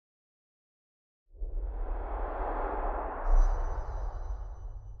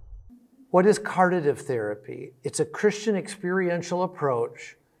What is carditive therapy? It's a Christian experiential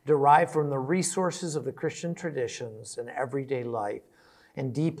approach derived from the resources of the Christian traditions and everyday life,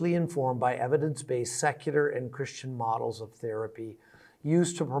 and deeply informed by evidence-based secular and Christian models of therapy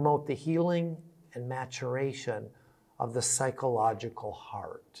used to promote the healing and maturation of the psychological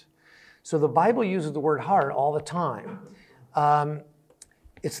heart. So the Bible uses the word heart all the time.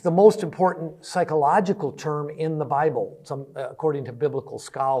 It's the most important psychological term in the Bible, according to biblical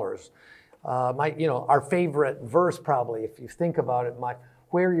scholars. Our favorite verse probably, if you think about it,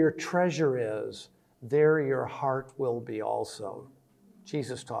 where your treasure is, there your heart will be also.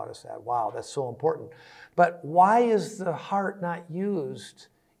 Jesus taught us that. Wow, that's so important. But why is the heart not used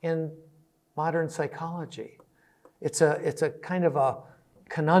in modern psychology? It's a kind of a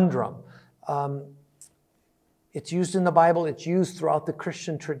conundrum. It's used in the Bible. It's used throughout the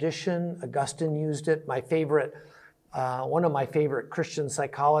Christian tradition. Augustine used it. One of my favorite Christian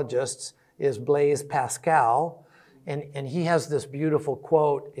psychologists is Blaise Pascal, and he has this beautiful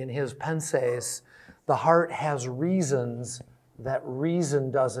quote in his Pensees: "The heart has reasons that reason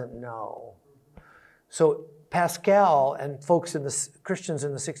doesn't know." So Pascal and Christians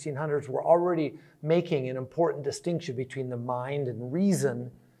in the 1600s were already making an important distinction between the mind and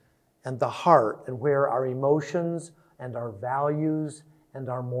reason and the heart, and where our emotions and our values and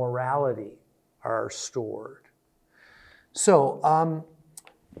our morality are stored. So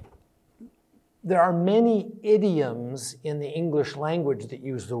there are many idioms in the English language that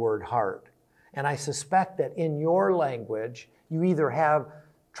use the word heart. And I suspect that in your language, you either have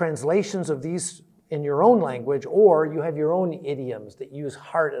translations of these in your own language, or you have your own idioms that use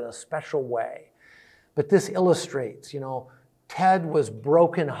heart in a special way. But this illustrates, Ted was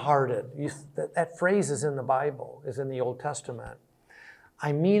brokenhearted. That phrase is in the Bible, is in the Old Testament.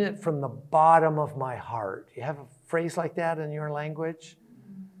 I mean it from the bottom of my heart. You have a phrase like that in your language?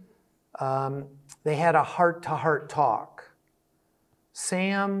 They had a heart-to-heart talk.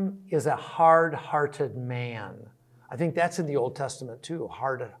 Sam is a hard-hearted man. I think that's in the Old Testament too,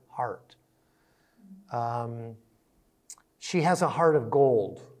 heart at heart. She has a heart of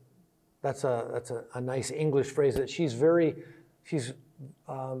gold. That's a nice English phrase that she's very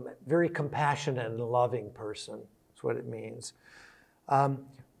compassionate and loving person. That's what it means. The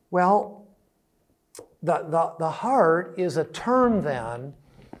heart is a term then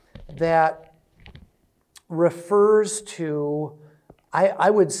that refers to, I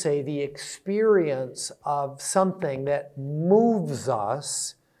would say, the experience of something that moves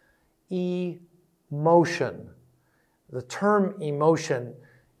us, emotion. The term emotion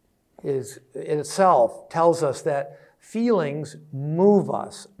is in itself tells us that feelings move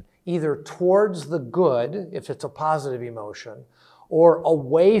us either towards the good, if it's a positive emotion, or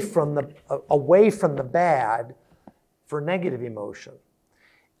away from the bad for negative emotion.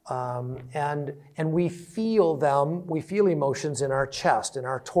 And we feel emotions in our chest, in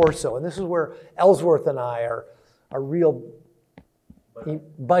our torso. And this is where Ellsworth and I are real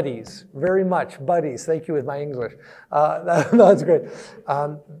buddies, very much buddies. Thank you with my English. That's great.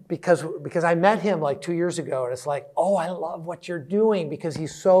 Because I met him like 2 years ago, and it's like, oh, I love what you're doing, because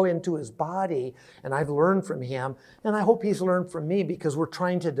he's so into his body, and I've learned from him, and I hope he's learned from me, because we're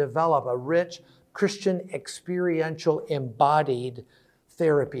trying to develop a rich Christian experiential embodied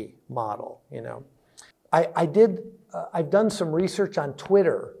therapy model. I've done some research on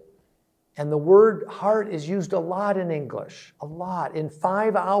Twitter. And the word heart is used a lot in English, a lot. In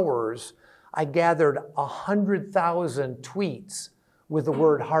 5 hours, I gathered 100,000 tweets with the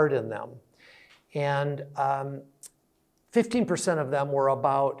word heart in them. And 15% of them were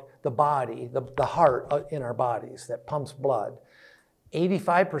about the body, the heart in our bodies that pumps blood.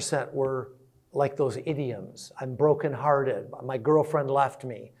 85% were like those idioms. I'm brokenhearted, my girlfriend left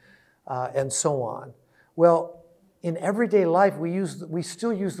me, and so on. Well, in everyday life, we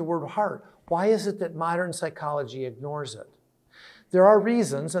still use the word heart. Why is it that modern psychology ignores it? There are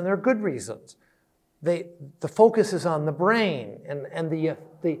reasons, and they're good reasons. The focus is on the brain, and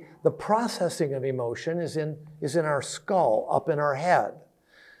the processing of emotion is in our skull, up in our head.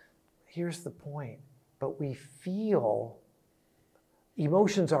 Here's the point. But we feel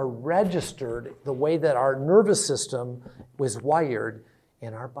emotions are registered the way that our nervous system was wired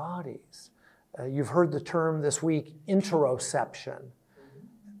in our bodies. You've heard the term this week, interoception.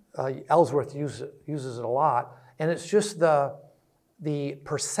 Ellsworth uses it a lot, and it's just the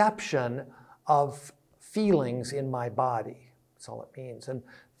perception of feelings in my body. That's all it means. And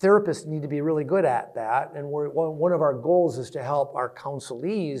therapists need to be really good at that, and one of our goals is to help our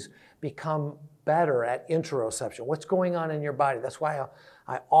counselees become better at interoception. What's going on in your body? That's why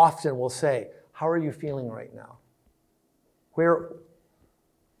I often will say, how are you feeling right now? Where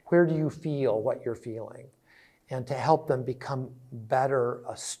where do you feel what you're feeling? And to help them become better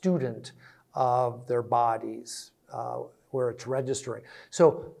a student of their bodies, where it's registering.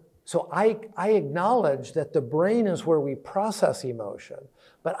 So I acknowledge that the brain is where we process emotion,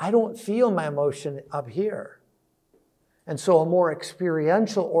 but I don't feel my emotion up here. And so a more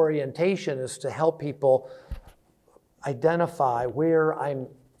experiential orientation is to help people identify where I'm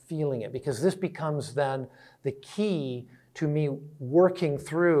feeling it, because this becomes then the key to me working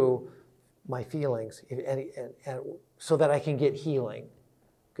through my feelings and so that I can get healing.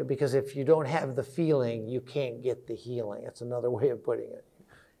 Because if you don't have the feeling, you can't get the healing. It's another way of putting it.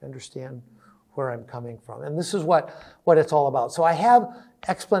 You understand where I'm coming from? And this is what it's all about. So I have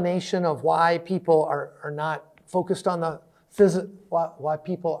explanation of why people are not focused on the why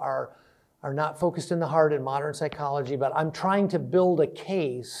people are not focused in the heart in modern psychology, but I'm trying to build a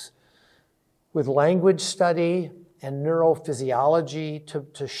case with language study and neurophysiology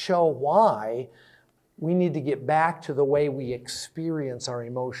to show why we need to get back to the way we experience our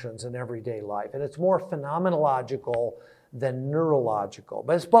emotions in everyday life. And it's more phenomenological than neurological,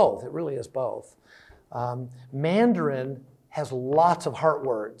 but it's both. It really is both. Mandarin has lots of heart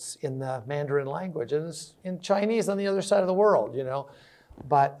words in the Mandarin language, and it's in Chinese on the other side of the world, you know.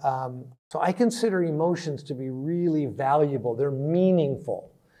 But so I consider emotions to be really valuable. They're meaningful.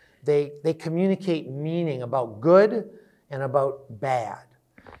 They communicate meaning about good and about bad.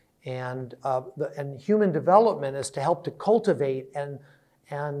 And human development is to help to cultivate and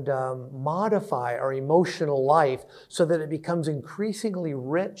modify our emotional life so that it becomes increasingly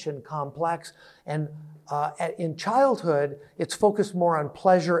rich and complex. And in childhood, it's focused more on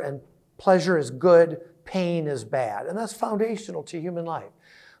pleasure, and pleasure is good, pain is bad. And that's foundational to human life.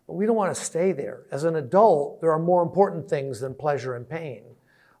 But we don't want to stay there. As an adult, there are more important things than pleasure and pain.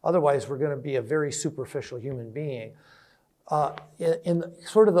 Otherwise, we're going to be a very superficial human being. In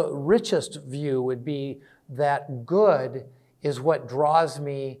sort of the richest view would be that good is what draws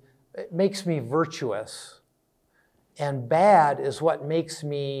me, it makes me virtuous, and bad is what makes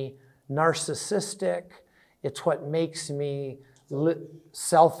me narcissistic. It's what makes me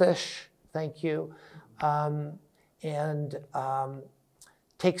selfish, thank you, and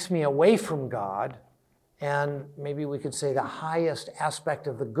takes me away from God. And maybe we could say the highest aspect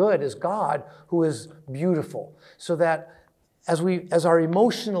of the good is God, who is beautiful. So that as our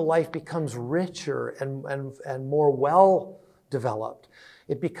emotional life becomes richer and more well developed,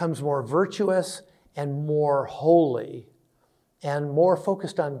 it becomes more virtuous and more holy and more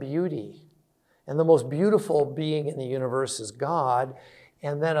focused on beauty. And the most beautiful being in the universe is God.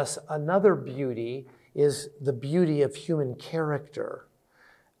 And then another beauty is the beauty of human character.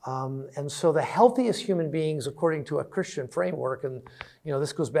 And so the healthiest human beings, according to a Christian framework, and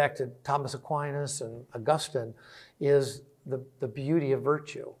this goes back to Thomas Aquinas and Augustine, is the beauty of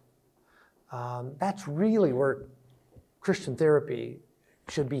virtue. That's really where Christian therapy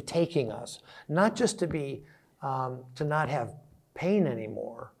should be taking us, not just to not have pain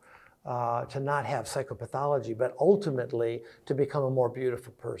anymore, to not have psychopathology, but ultimately to become a more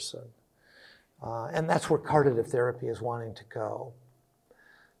beautiful person. And that's where carditive therapy is wanting to go.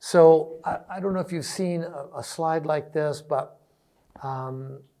 So I don't know if you've seen a slide like this, but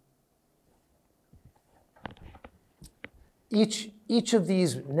each of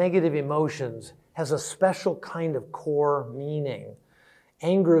these negative emotions has a special kind of core meaning.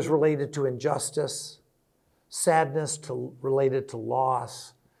 Anger is related to injustice, sadness related to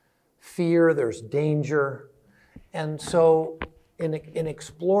loss, fear, there's danger. And so in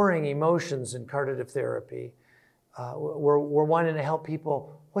exploring emotions in carditive therapy, we're wanting to help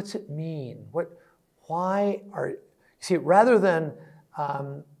people. What's it mean? Rather than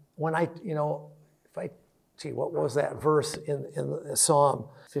when what was that verse in Psalm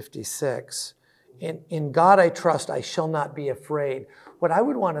 56? In God I trust, I shall not be afraid. What I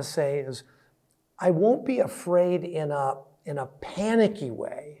would want to say is, I won't be afraid in a panicky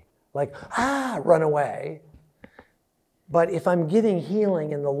way, like, run away. But if I'm getting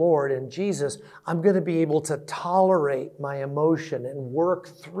healing in the Lord and Jesus, I'm going to be able to tolerate my emotion and work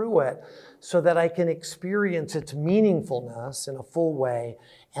through it so that I can experience its meaningfulness in a full way,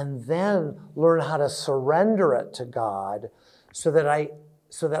 and then learn how to surrender it to God so that I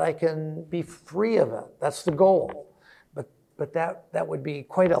can be free of it. That's the goal. But that would be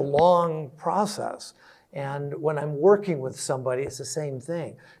quite a long process. And when I'm working with somebody, it's the same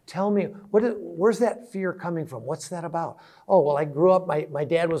thing. Tell me, where's that fear coming from? What's that about? Oh, well, I grew up, my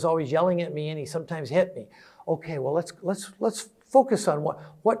dad was always yelling at me and he sometimes hit me. Okay, well, let's focus on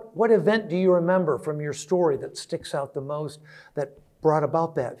what event do you remember from your story that sticks out the most that brought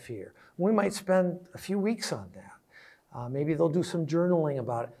about that fear? We might spend a few weeks on that. Maybe they'll do some journaling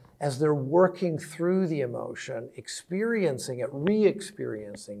about it as they're working through the emotion, experiencing it,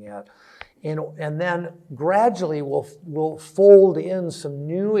 re-experiencing it. And then gradually we'll fold in some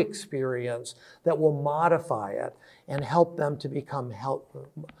new experience that will modify it and help them to become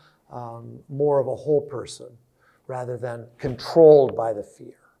more of a whole person rather than controlled by the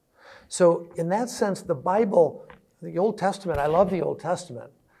fear. So in that sense, the Bible, the Old Testament, I love the Old Testament.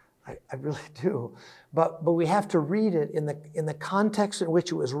 I really do. But we have to read it in the context in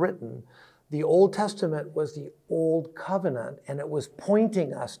which it was written. The Old Testament was the Old Covenant, and it was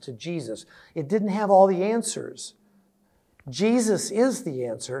pointing us to Jesus. It didn't have all the answers. Jesus is the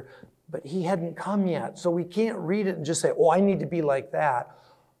answer, but he hadn't come yet. So we can't read it and just say, oh, I need to be like that,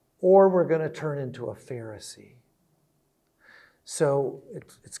 or we're going to turn into a Pharisee. So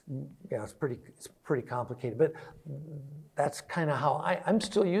it's pretty complicated, but that's kind of how I'm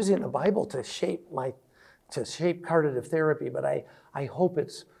still using the Bible to shape carditive therapy, but I hope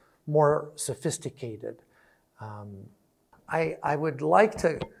it's more sophisticated. I would like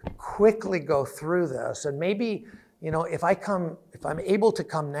to quickly go through this, and maybe, if I'm able to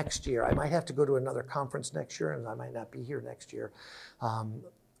come next year, I might have to go to another conference next year, and I might not be here next year.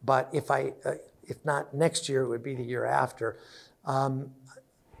 But if not next year, it would be the year after.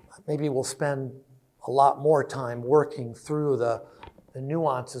 Maybe we'll spend a lot more time working through the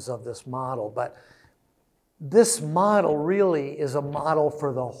nuances of this model. But this model really is a model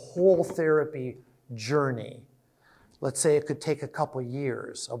for the whole therapy journey. Let's say it could take a couple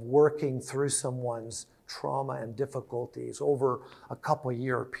years of working through someone's trauma and difficulties over a couple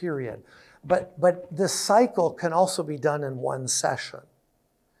year period. But this cycle can also be done in one session.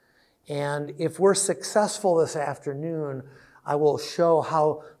 And if we're successful this afternoon, I will show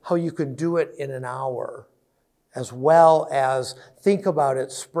how you can do it in an hour, as well as think about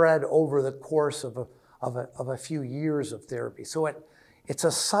it spread over the course of a few years of therapy. So it's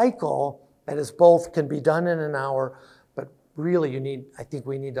a cycle that is both can be done in an hour, but really I think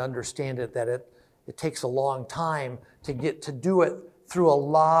we need to understand it that it takes a long time to get to do it through a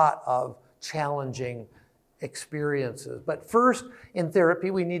lot of challenging experiences. But first, in therapy,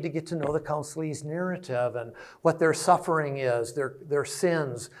 we need to get to know the counselee's narrative and what their suffering is, their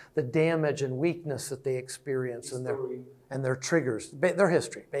sins, the damage and weakness that they experience, and their triggers, their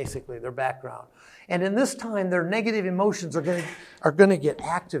history, basically, their background. And in this time, their negative emotions are going to get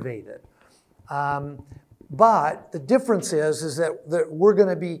activated. But the difference is that we're going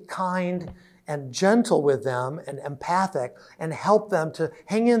to be kind and gentle with them and empathic and help them to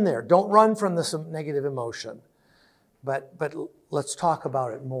hang in there. Don't run from this negative emotion. But let's talk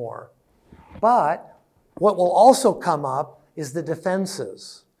about it more. But what will also come up is the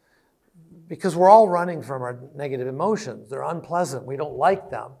defenses. Because we're all running from our negative emotions. They're unpleasant. We don't like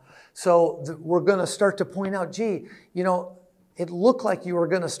them. So we're going to start to point out, gee, it looked like you were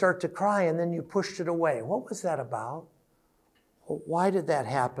going to start to cry and then you pushed it away. What was that about? Why did that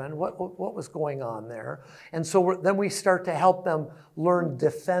happen? What was going on there? And so then we start to help them learn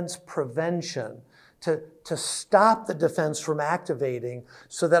defense prevention, to stop the defense from activating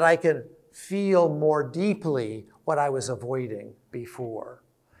so that I can feel more deeply what I was avoiding before.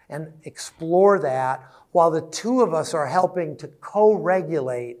 And explore that while the two of us are helping to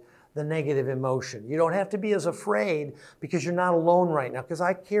co-regulate the negative emotion. You don't have to be as afraid because you're not alone right now, because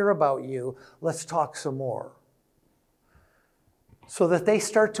I care about you. Let's talk some more. So that they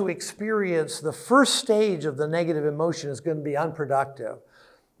start to experience the first stage of the negative emotion is going to be unproductive.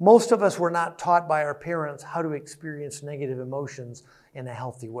 Most of us were not taught by our parents how to experience negative emotions in a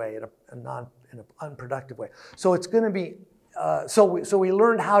healthy way, in an unproductive way. So it's going to be, so we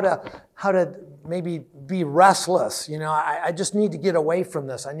learned how to maybe be restless. I just need to get away from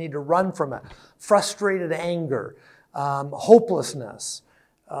this. I need to run from it. Frustrated anger, hopelessness,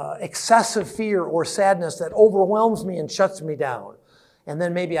 excessive fear or sadness that overwhelms me and shuts me down. And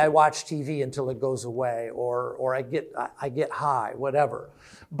then maybe I watch TV until it goes away, or I get high, whatever.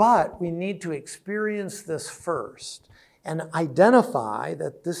 But we need to experience this first and identify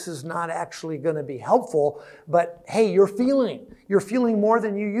that this is not actually going to be helpful, but hey, you're feeling more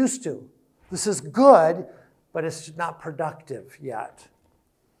than you used to. This is good, but it's not productive yet.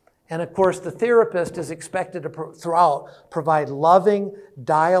 And of course, the therapist is expected to throughout provide loving,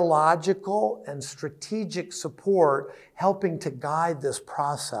 dialogical, and strategic support, helping to guide this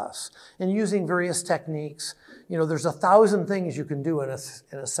process. And using various techniques, there's 1,000 things you can do in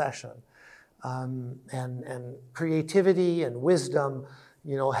a session. And creativity and wisdom,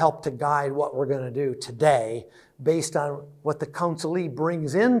 help to guide what we're going to do today based on what the counselee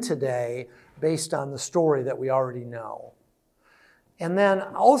brings in today, based on the story that we already know. And then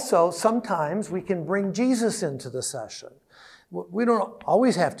also, sometimes we can bring Jesus into the session. We don't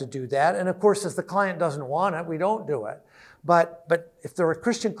always have to do that. And of course, if the client doesn't want it, we don't do it. But if they're a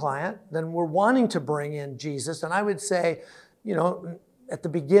Christian client, then we're wanting to bring in Jesus. And I would say, at the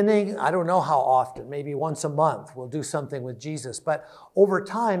beginning, I don't know how often, maybe once a month, we'll do something with Jesus. But over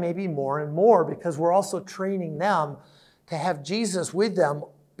time, maybe more and more, because we're also training them to have Jesus with them.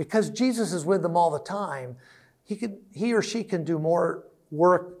 Because Jesus is with them all the time, he or she can do more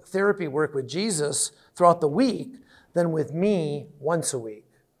therapy work with Jesus throughout the week than with me once a week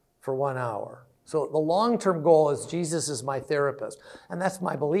for 1 hour. So the long-term goal is Jesus is my therapist. And that's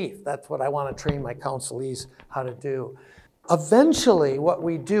my belief. That's what I want to train my counselees how to do. Eventually, what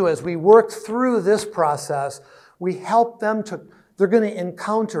we do as we work through this process, we help them they're going to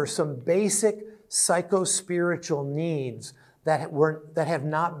encounter some basic psycho-spiritual needs that have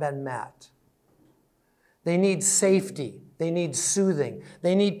not been met. They need safety. They need soothing.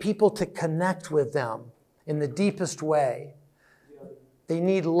 They need people to connect with them in the deepest way. They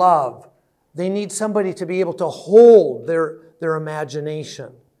need love. They need somebody to be able to hold their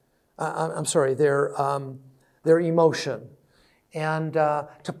imagination. Their emotion. And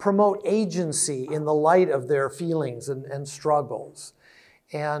to promote agency in the light of their feelings and struggles.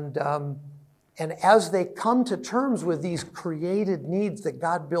 And as they come to terms with these created needs that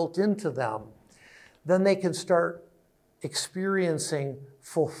God built into them, then they can start experiencing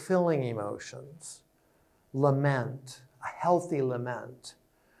fulfilling emotions. Lament, a healthy lament.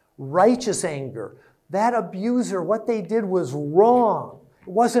 Righteous anger. That abuser, what they did was wrong. It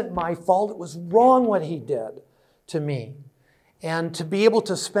wasn't my fault. It was wrong what he did to me. And to be able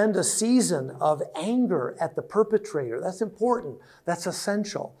to spend a season of anger at the perpetrator, that's important. That's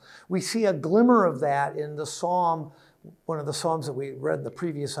essential. We see a glimmer of that in the psalm, one of the psalms that we read the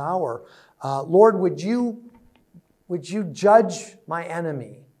previous hour. Lord, would you judge my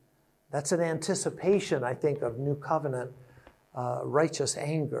enemy? That's an anticipation, I think, of New Covenant righteous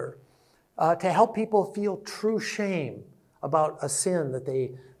anger. To help people feel true shame about a sin that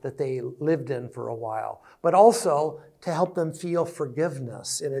they lived in for a while. But also to help them feel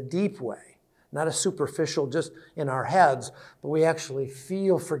forgiveness in a deep way. Not a superficial, just in our heads, but we actually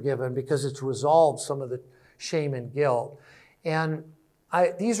feel forgiven because it's resolved some of the shame and guilt. And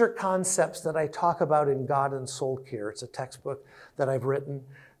these are concepts that I talk about in God and Soul Care. It's a textbook that I've written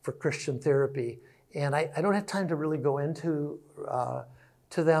for Christian therapy. And I don't have time to really go into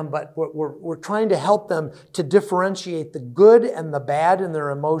to them, but we're trying to help them to differentiate the good and the bad in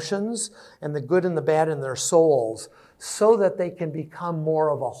their emotions and the good and the bad in their souls so that they can become more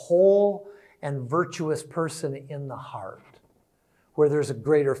of a whole and virtuous person in the heart, where there's a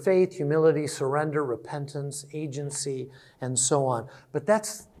greater faith, humility, surrender, repentance, agency, and so on. But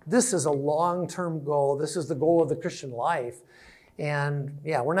this is a long-term goal. This is the goal of the Christian life. And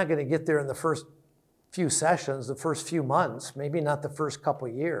yeah, we're not going to get there in the first few sessions, the first few months, maybe not the first couple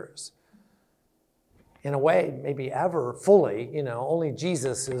years. In a way, maybe ever fully, only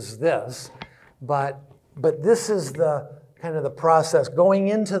Jesus is this. But this is the kind of the process going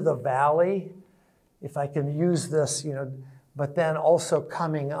into the valley, if I can use this, but then also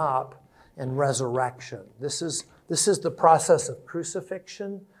coming up and resurrection. This is the process of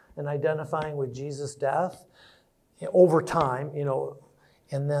crucifixion and identifying with Jesus' death over time,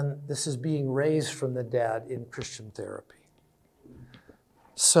 and then this is being raised from the dead in Christian therapy.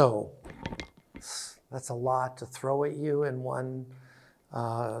 So that's a lot to throw at you in one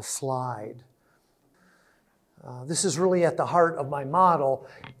slide. This is really at the heart of my model,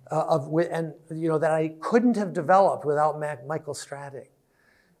 that I couldn't have developed without Michael Stratting,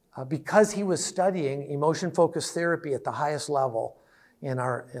 because he was studying emotion-focused therapy at the highest level in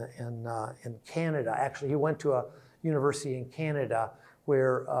Canada. Actually, he went to a university in Canada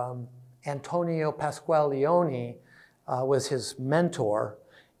where Antonio Pasqualeone was his mentor,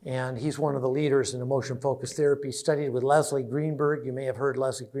 and he's one of the leaders in emotion-focused therapy. Studied with Leslie Greenberg. You may have heard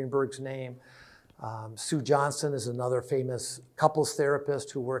Leslie Greenberg's name. Sue Johnson is another famous couples therapist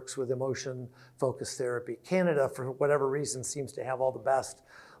who works with emotion-focused therapy. Canada, for whatever reason, seems to have all the best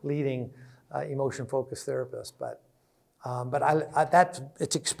leading emotion-focused therapists. But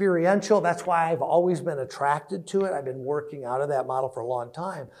it's experiential. That's why I've always been attracted to it. I've been working out of that model for a long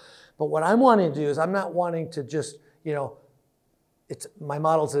time. But what I'm wanting to do is I'm not wanting to just, my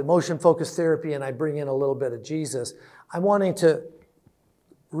model is emotion-focused therapy and I bring in a little bit of Jesus. I'm wanting to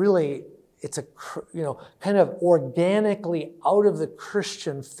really, it's a, kind of organically out of the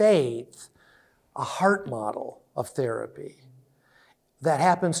Christian faith, a heart model of therapy that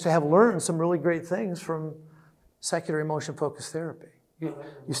happens to have learned some really great things from secular emotion-focused therapy. You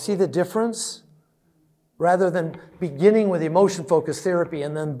see the difference? Rather than beginning with emotion-focused therapy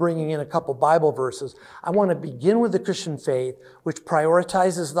and then bringing in a couple Bible verses, I want to begin with the Christian faith, which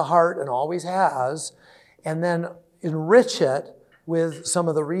prioritizes the heart and always has, and then enrich it with some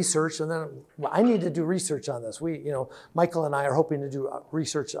of the research. And then I need to do research on this. Michael and I are hoping to do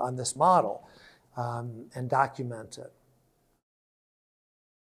research on this model and document it.